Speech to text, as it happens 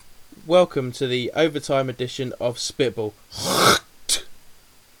welcome to the overtime edition of Spitball.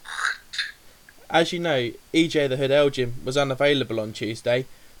 As you know, EJ the Hood Elgin was unavailable on Tuesday,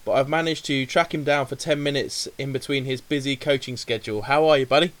 but I've managed to track him down for 10 minutes in between his busy coaching schedule. How are you,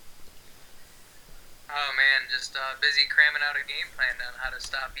 buddy? Oh man, just busy cramming out a game plan on how to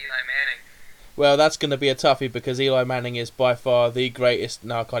stop Eli Manning. Well, that's going to be a toughie because Eli Manning is by far the greatest...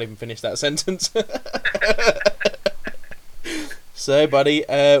 No, I can't even finish that sentence. So, buddy, week... I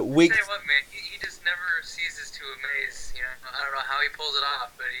tell you what, man, he just never ceases to amaze. I don't know how he pulls it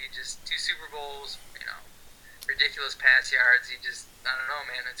off, but he just 2 Super Bowls, ridiculous pass yards. I don't know,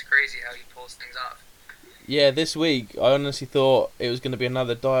 man. It's crazy how he pulls things off. Yeah, this week, I honestly thought it was going to be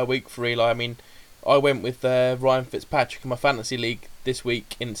another dire week for Eli. I mean, I went with Ryan Fitzpatrick in my fantasy league this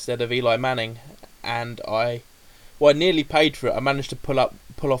week instead of Eli Manning, and I nearly paid for it. I managed to pull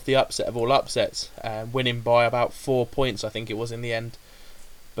off the upset of all upsets, winning by about 4 points, I think it was in the end.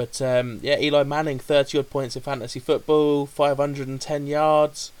 But Eli Manning, 30 odd points in fantasy football, 510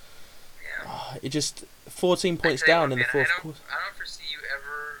 yards. Yeah. It just 14 points down in the fourth quarter. I don't foresee you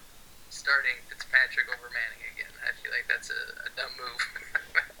ever starting Fitzpatrick over Manning again. I feel like that's a dumb move.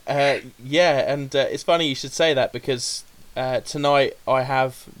 It's funny you should say that because tonight I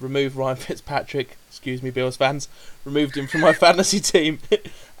have removed Ryan Fitzpatrick, excuse me Bills fans, removed him from my fantasy team,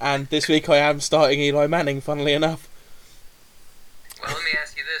 and this week I am starting Eli Manning, funnily enough. Well, let me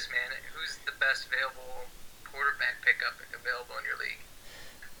ask you this, man. Who's the best available quarterback pickup available in your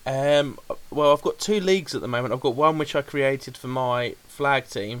league? Well, I've got 2 leagues at the moment. I've got one which I created for my flag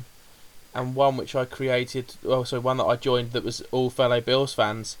team, and one which I created, one that I joined that was all fellow Bills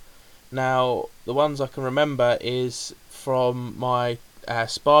fans. Now, the ones I can remember is from my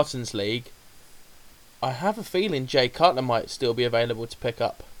Spartans League. I have a feeling Jay Cutler might still be available to pick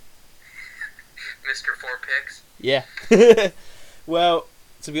up. Mr. 4 Picks? Yeah. Well,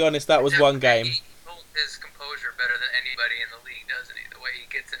 to be honest, that was one game. He holds his composure better than anybody in the league, doesn't he? The way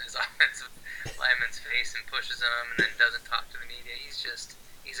he gets in his offensive lineman's face and pushes him and then doesn't talk to the media.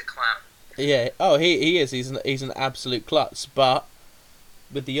 He's a clown. Yeah. Oh, he is. He's an absolute klutz. But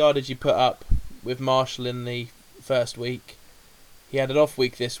with the yardage he put up with Marshall in the first week, he had an off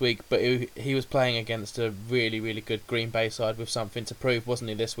week this week, but he was playing against a really, really good Green Bay side with something to prove, wasn't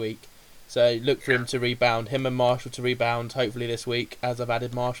he, this week? So look for him to rebound, him and Marshall to rebound, hopefully this week, as I've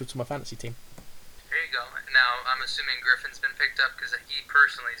added Marshall to my fantasy team. There you go. Now, I'm assuming Griffin's been picked up because he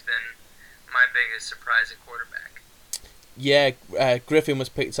personally has been my biggest surprise at quarterback. Yeah, Griffin was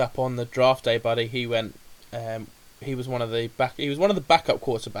picked up on the draft day, buddy. He went. He was one of the backup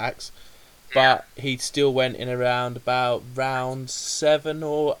quarterbacks, but he still went in around about round 7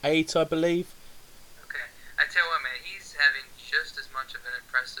 or 8, I believe. Okay, I tell you what, man, he's having just as much of an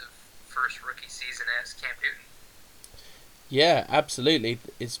impressive first rookie season as Cam Newton. Yeah, absolutely.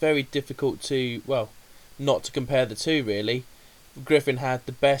 It's very difficult not to compare the two, really. Griffin had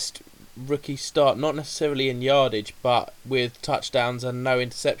the best rookie start, not necessarily in yardage, but with touchdowns and no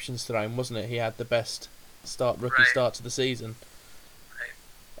interceptions thrown, wasn't it? He had the best rookie start to the season. Right.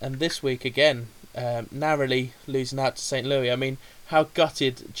 And this week again, narrowly losing out to St. Louis. I mean, how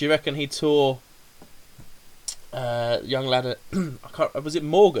gutted do you reckon he tore young lad was it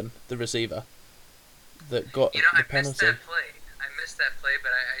Morgan, the receiver, that got the penalty? I missed that play,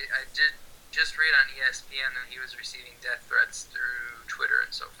 but I did just read on ESPN that he was receiving death threats through Twitter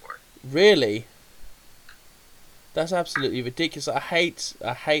and so forth. Really? That's absolutely ridiculous. I hate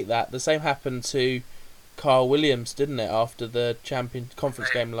that. The same happened to Carl Williams, didn't it, after the champion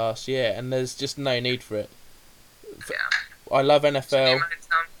conference game last year, and there's just no need for it. Yeah. I love NFL. So you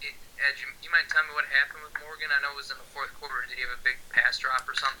might tell me what happened with Morgan? I know it was in the fourth quarter. Did he have a big pass drop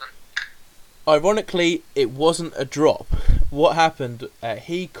or something? Ironically, it wasn't a drop. What happened,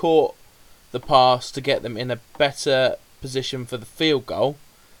 he caught the pass to get them in a better position for the field goal.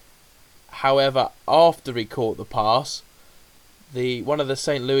 However, after he caught the pass, one of the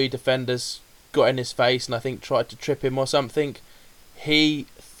St. Louis defenders got in his face and I think tried to trip him or something. He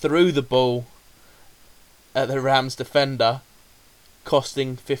threw the ball at the Rams defender,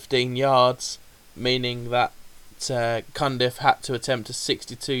 costing 15 yards, meaning that Cundiff had to attempt a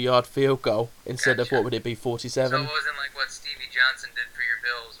 62-yard field goal instead of, what would it be, 47? So it wasn't like what Stevie Johnson did for your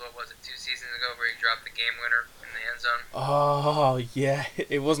Bills, what was it, 2 seasons ago, where he dropped the game winner in the end zone? Oh, yeah.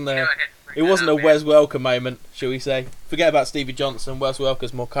 It wasn't a Wes Welker moment, shall we say. Forget about Stevie Johnson, Wes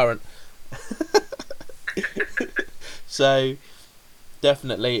Welker's more current. So,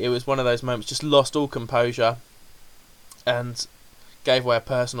 definitely, it was one of those moments, just lost all composure and gave away a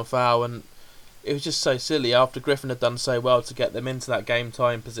personal foul, and it was just so silly after Griffin had done so well to get them into that game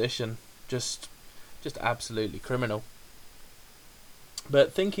time position. Just absolutely criminal.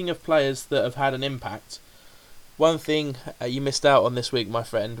 But thinking of players that have had an impact, one thing you missed out on this week, my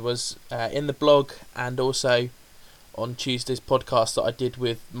friend, was in the blog and also on Tuesday's podcast that I did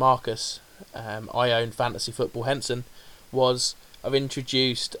with Marcus, I own Fantasy Football Henson, was I've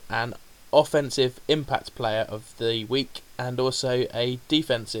introduced an offensive impact player of the week and also a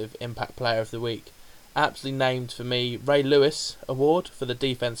defensive impact player of the week. Aptly named for me Ray Lewis Award for the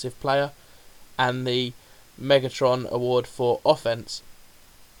defensive player and the Megatron Award for offense.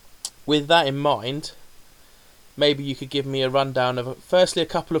 With that in mind, maybe you could give me a rundown of firstly a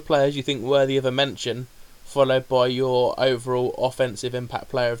couple of players you think worthy of a mention, followed by your overall offensive impact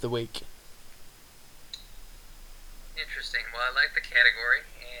player of the week. Interesting. Well, I like the category,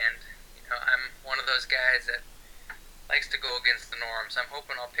 and I'm one of those guys that likes to go against the norm. So I'm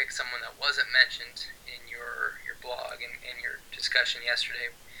hoping I'll pick someone that wasn't mentioned in your blog and in your discussion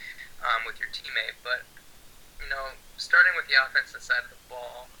yesterday with your teammate. But starting with the offensive side of the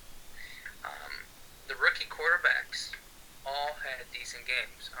ball, the rookie quarterbacks all had decent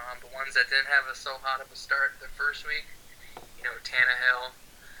games. The ones that didn't have so hot of a start the first week, Tannehill,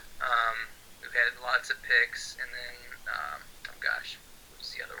 who had lots of picks, and then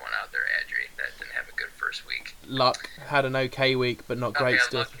who's the other one out there, Adri, that didn't have a good first week? Luck had an okay week, but not great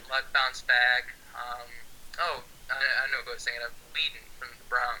still. Luck bounced back. I know who I was thinking of. Weeden from the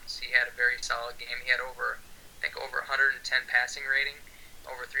Browns. He had a very solid game. He had over 110 passing rating,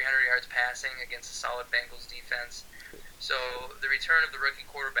 over 300 yards passing against a solid Bengals defense. So the return of the rookie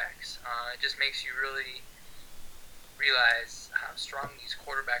quarterbacks, it just makes you really realize how strong these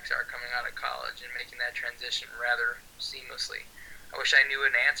quarterbacks are coming out of college and making that transition rather seamlessly. I wish I knew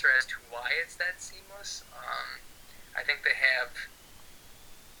an answer as to why it's that seamless. I think they have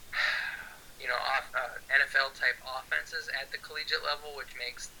NFL-type offenses at the collegiate level, which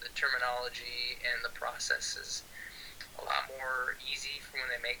makes the terminology and the processes a lot more easy for when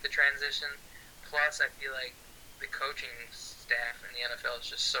they make the transition. Plus, I feel like the coaching staff in the NFL is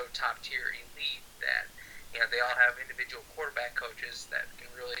just so top-tier elite that they all have individual quarterback coaches that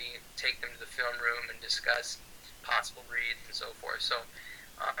can really take them to the film room and discuss possible reads and so forth. So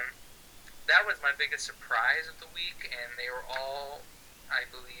that was my biggest surprise of the week, and they were all, I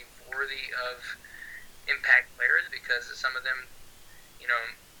believe, worthy of impact players because some of them,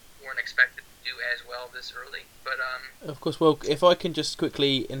 weren't expected to do as well this early. But of course, well, if I can just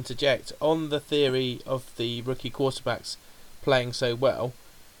quickly interject on the theory of the rookie quarterbacks playing so well,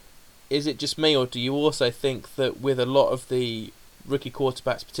 is it just me, or do you also think that with a lot of the rookie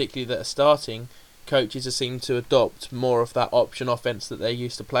quarterbacks, particularly that are starting, coaches are seen to adopt more of that option offense that they're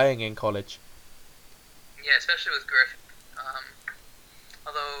used to playing in college? Yeah, especially with Griffin.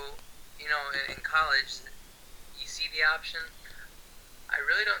 Although, in college, you see the option. I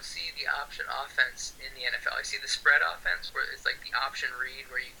really don't see the option offense in the NFL. I see the spread offense where it's like the option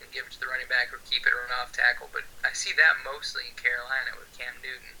read where you can give it to the running back or keep it or run off tackle. But I see that mostly in Carolina with Cam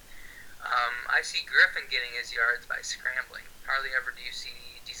Newton. I see Griffin getting his yards by scrambling. Hardly ever do you see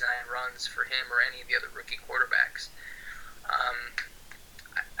design runs for him or any of the other rookie quarterbacks.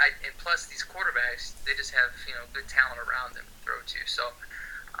 And plus, these quarterbacks, they just have good talent around them to throw to. So,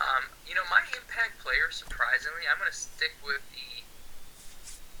 my impact player, surprisingly, I'm going to stick with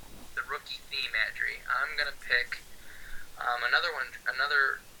the rookie theme, Adri. I'm going to pick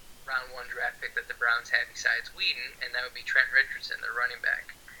another round one draft pick that the Browns had besides Weeden, and that would be Trent Richardson, their running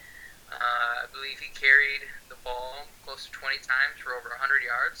back. I believe he carried the ball close to 20 times for over 100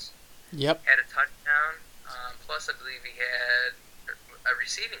 yards. Yep. Had a touchdown. Plus, I believe he had a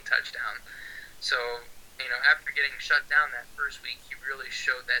receiving touchdown. So, after getting shut down that first week, he really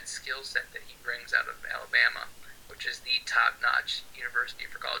showed that skill set that he brings out of Alabama, which is the top-notch university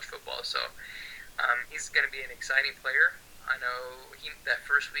for college football. So, he's going to be an exciting player. I know that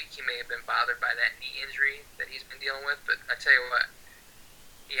first week he may have been bothered by that knee injury that he's been dealing with, but I tell you what,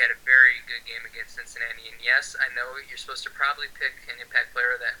 he had a very good game against Cincinnati. And yes, I know you're supposed to probably pick an impact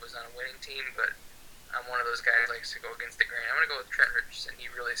player that was on a winning team, but I'm one of those guys who likes to go against the grain. I'm going to go with Trent Richardson. He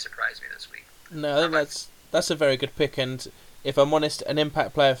really surprised me this week. No, I think that's a very good pick. And if I'm honest, an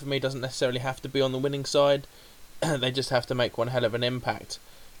impact player for me doesn't necessarily have to be on the winning side. They just have to make one hell of an impact.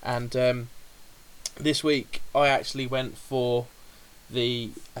 And this week, I actually went for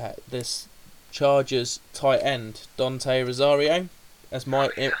this Chargers tight end, Dante Rosario, as my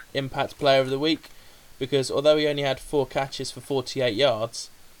impact player of the week, because although he only had 4 catches for 48 yards,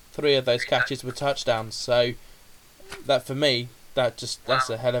 3 of those catches were touchdowns. So that for me, that's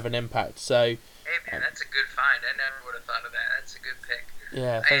a hell of an impact. So hey man, that's a good find. I never would have thought of that. That's a good pick.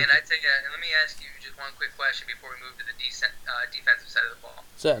 Yeah. And let me ask you just one quick question before we move to the defensive side of the ball.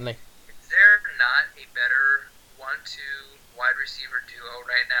 Certainly. Is there not a better 1-2 wide wide receiver duo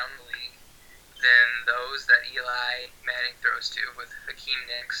right now in the league than those that Eli Manning throws to with Hakeem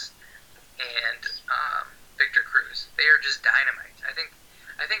Nicks and Victor Cruz. They are just dynamite. I think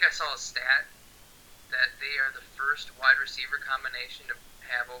I saw a stat that they are the first wide receiver combination to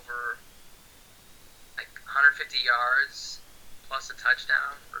have over like 150 yards plus a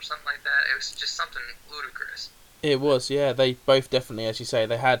touchdown or something like that. It was just something ludicrous. It was, yeah. They both definitely, as you say,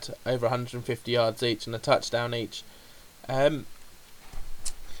 they had over 150 yards each and a touchdown each.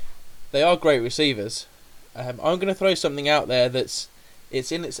 They are great receivers. I'm going to throw something out there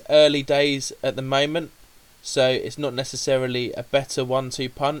it's in its early days at the moment, so it's not necessarily a better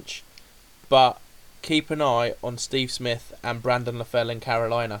 1-2 punch, but keep an eye on Steve Smith and Brandon LaFell in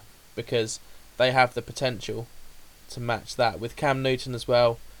Carolina, because they have the potential to match that with Cam Newton as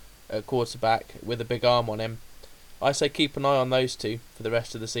well at quarterback with a big arm on him. I say keep an eye on those two for the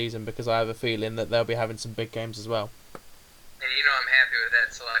rest of the season, because I have a feeling that they'll be having some big games as well. And you know I'm happy with that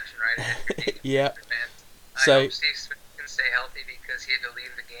selection, right? Yeah. I hope Steve Smith can stay healthy, because he had to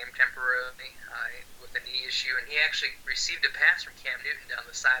leave the game temporarily with a knee issue, and he actually received a pass from Cam Newton down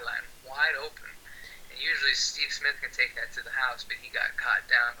the sideline, wide open. And usually Steve Smith can take that to the house, but he got caught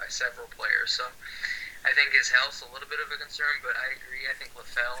down by several players. So I think his health's a little bit of a concern, but I agree. I think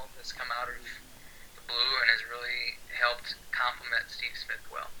LaFell has come out of the blue and has really helped complement Steve Smith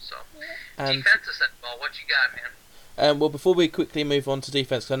well. So defensive side of the ball, what you got, man? Well, before we quickly move on to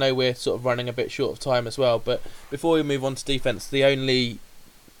defence, 'cause I know we're sort of running a bit short of time as well, but before we move on to defence, the only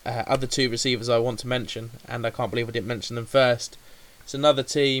other two receivers I want to mention, and I can't believe I didn't mention them first, it's another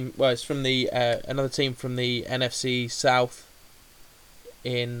team, well, it's from the another team from the NFC South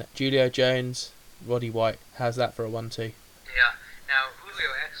in Julio Jones, Roddy White. How's that for a 1-2? Yeah. Now,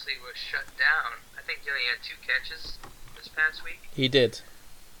 Julio actually was shut down. I think he only had 2 catches this past week. He did.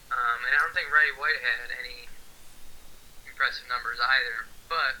 And I don't think Roddy White had any impressive numbers either,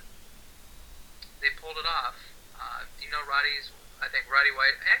 but they pulled it off. Do you know I think Roddy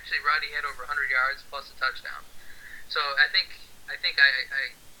White, actually Roddy had over 100 yards plus a touchdown. So I think I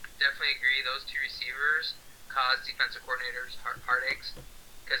definitely agree those two receivers cause defensive coordinators heartaches,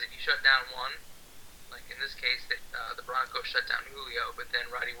 because if you shut down one, like in this case, the Broncos shut down Julio, but then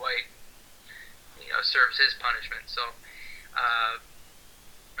Roddy White, serves his punishment. So, I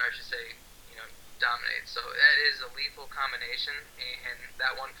should say, dominates. So that is a lethal combination, and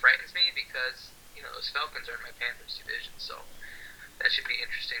that one frightens me because those Falcons are in my Panthers division. So that should be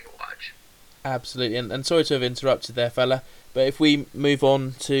interesting to watch. Absolutely, and sorry to have interrupted there, fella, but if we move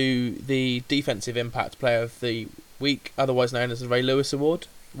on to the Defensive Impact Player of the Week, otherwise known as the Ray Lewis Award,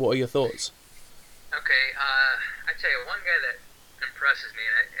 what are your thoughts? Okay, I tell you, one guy that impresses me,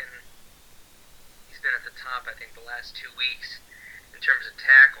 and he's been at the top, I think, the last 2 weeks in terms of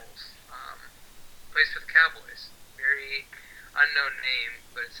tackles, plays for the Cowboys. Very unknown name,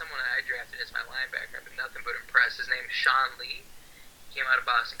 but it's someone I drafted as my linebacker. I've been nothing but impressed. His name is Sean Lee. Came out of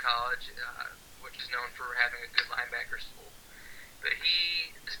Boston College, which is known for having a good linebacker school. But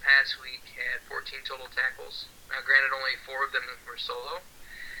he, this past week, had 14 total tackles. Now, granted, only 4 of them were solo,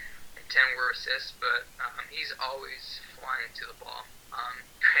 and 10 were assists, but he's always flying to the ball.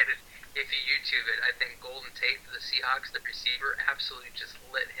 Granted, if you YouTube it, I think Golden Tate for the Seahawks, the receiver, absolutely just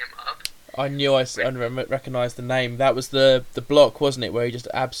lit him up. I knew I recognised the name. That was the block, wasn't it, where he just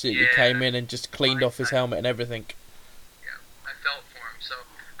absolutely came in and just cleaned off his helmet and everything. Yeah, I felt for him. So,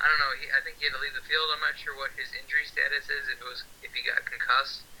 I don't know, I think he had to leave the field. I'm not sure what his injury status is, if he got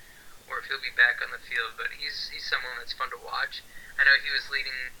concussed, or if he'll be back on the field, but he's someone that's fun to watch. I know he was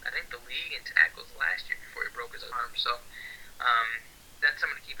leading, I think, the league in tackles last year before he broke his arm, so that's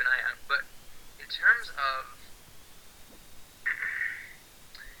someone to keep an eye on. But in terms of,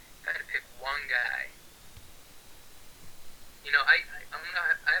 if I had to pick one guy,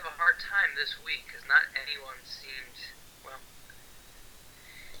 I have a hard time this week because not anyone seemed, well.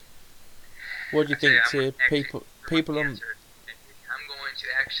 What do you think to people on? I'm going to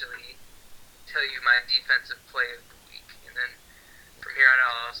actually tell you my defensive play of the week, and then from here on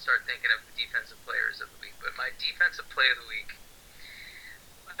out I'll start thinking of the defensive players of the week. But my defensive play of the week,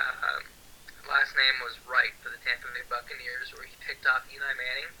 last name was Wright for the Tampa Bay Buccaneers, where he picked off Eli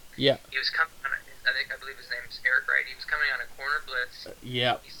Manning. Yeah. He was coming on, I believe his name is Eric Wright. He was coming on a corner blitz.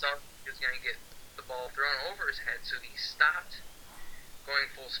 Yeah. He saw he was going to get the ball thrown over his head, so he stopped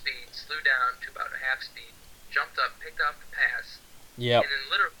going full speed, slew down to about half speed, jumped up, picked off the pass, yeah, and then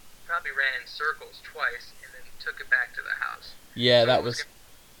literally probably ran in circles twice, and then took it back to the house. Yeah, so that was.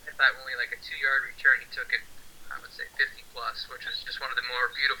 I thought only like a 2-yard return. He took it, I would say 50 plus, which is just one of the more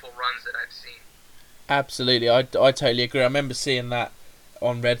beautiful runs that I've seen. Absolutely, I totally agree. I remember seeing that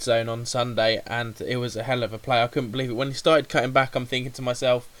on Red Zone on Sunday, and it was a hell of a play. I couldn't believe it. When he started cutting back, I'm thinking to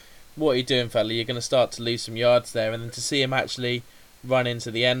myself, what are you doing, fella? You're going to start to lose some yards there. And then to see him actually run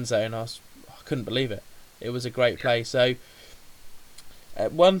into the end zone, I couldn't believe it. It was a great play. So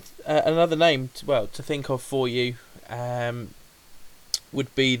another name to think of for you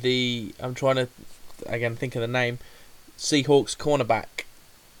would be I'm trying to again think of the name, Seahawks cornerback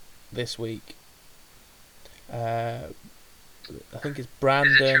this week. I think it's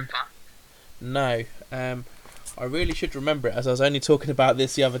Brandon. No, I really should remember it, as I was only talking about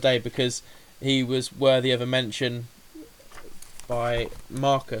this the other day because he was worthy of a mention by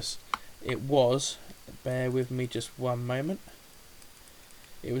Marcus. It was, bear with me just one moment.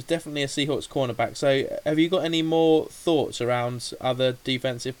 It was definitely a Seahawks cornerback. So, have you got any more thoughts around other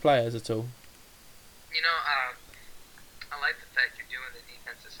defensive players at all? I like the fact you're doing the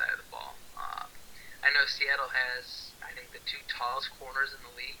defensive side of the ball. I know Seattle has, I think, the 2 tallest corners in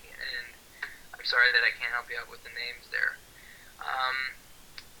the league, and I'm sorry that I can't help you out with the names there.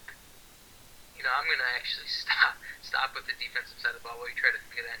 I'm going to actually stop with the defensive side of the ball while you try to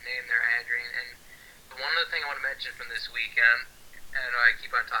think of that name there, Adrian. And one other thing I want to mention from this weekend, and I know I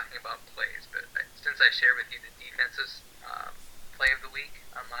keep on talking about plays, but since I shared with you the defensive play of the week,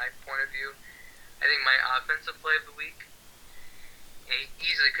 on my point of view, I think my offensive play of the week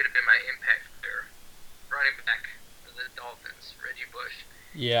easily could have been my impact player, running back for the Dolphins, Reggie Bush.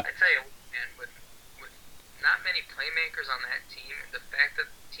 Yeah. I tell you, man, with not many playmakers on that team, the fact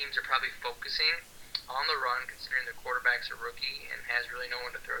that teams are probably focusing on the run, considering the quarterback's a rookie and has really no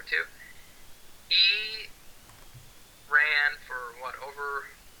one to throw to, he ran for over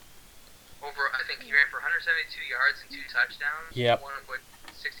I think he ran for 172 yards and 2 touchdowns. Yep. One of which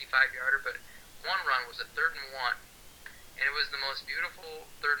 65-yarder, but one run was a 3rd and 1, and it was the most beautiful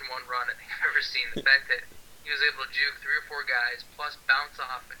 3rd and 1 run I think I've ever seen. The fact that he was able to juke 3 or 4 guys, plus bounce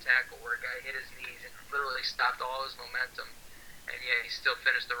off a tackle where a guy hit his knees and literally stopped all his momentum, and yet he still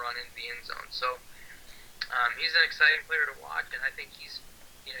finished the run into the end zone. So he's an exciting player to watch, and I think he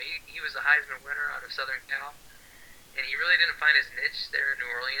was a Heisman winner out of Southern Cal, and he really didn't find his niche there in New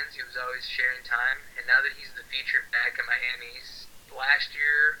Orleans. He was always sharing time, and now that he's the featured back in Miami, last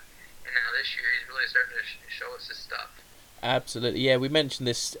year and now this year, he's really starting to show us his stuff. Absolutely, yeah. We mentioned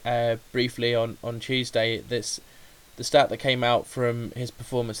this briefly on Tuesday. The stat that came out from his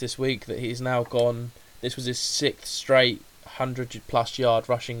performance this week, that he's now gone. This was his 6th straight 100+ yard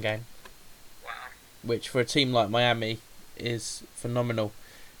rushing game. Wow. Which for a team like Miami is phenomenal.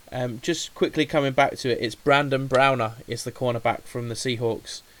 Just quickly coming back to it, it's Brandon Browner is the cornerback from the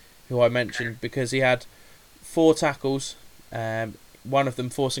Seahawks, who I mentioned because he had 4 tackles, one of them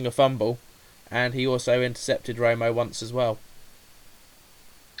forcing a fumble, and he also intercepted Romo once as well.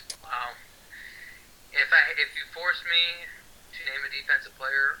 Wow. If you force me to name a defensive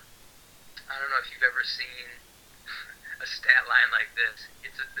player, I don't know if you've ever seen a stat line like this.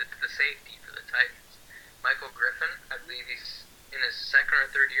 It's the safety for the Titans. Michael Griffin, I believe he's in his 2nd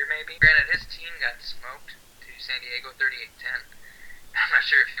or 3rd year maybe. Granted, his team got smoked to San Diego 38-10. I'm not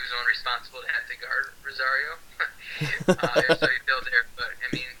sure if he was the one responsible to have to guard Rosario. So he filled there. But,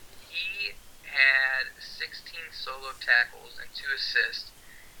 I mean, he had 16 solo tackles and 2 assists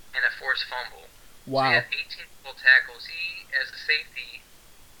and a forced fumble. Wow. So he had 18 full tackles. He, as a safety,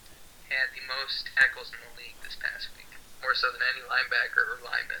 had the most tackles in the league this past week. More so than any linebacker or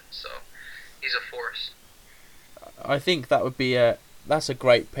lineman. So he's a force. I think that's a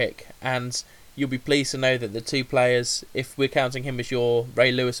great pick, and you'll be pleased to know that the 2 players, if we're counting him as your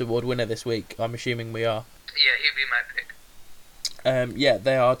Ray Lewis Award winner this week, I'm assuming we are. Yeah, he'd be my pick.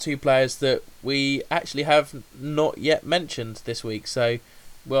 They are 2 players that we actually have not yet mentioned this week, so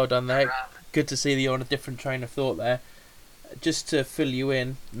well done there. Good to see that you're on a different train of thought there. Just to fill you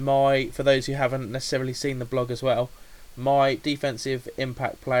in, for those who haven't necessarily seen the blog as well, my defensive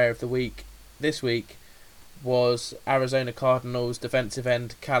impact player of the week this week was Arizona Cardinals defensive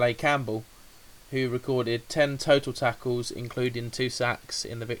end Calais Campbell, who recorded 10 total tackles, including 2 sacks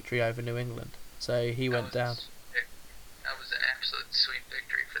in the victory over New England. So he went down. That was an absolute sweet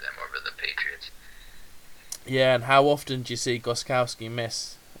victory for them over the Patriots. Yeah, and how often do you see Gostkowski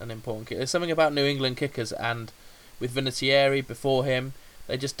miss an important kick? There's something about New England kickers, and with Vinatieri before him,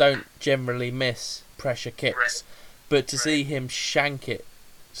 they just don't generally miss pressure kicks. Right. But to see him shank it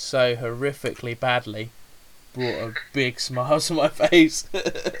so horrifically badly brought a big smile to my face.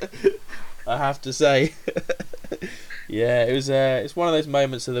 I have to say. Yeah, it's one of those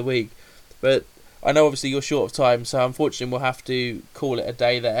moments of the week. But I know obviously you're short of time, so unfortunately we'll have to call it a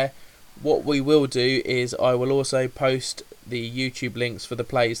day there. What we will do is I will also post the YouTube links for the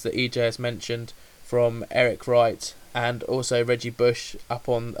plays that EJ has mentioned from Eric Wright and also Reggie Bush up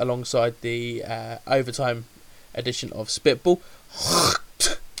on alongside the overtime edition of Spitball.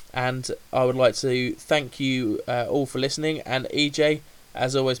 And I would like to thank you all for listening. And EJ,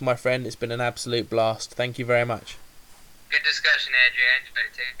 as always, my friend, it's been an absolute blast. Thank you very much. Good discussion, Andrew.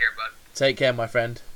 Take care, bud. Take care, my friend.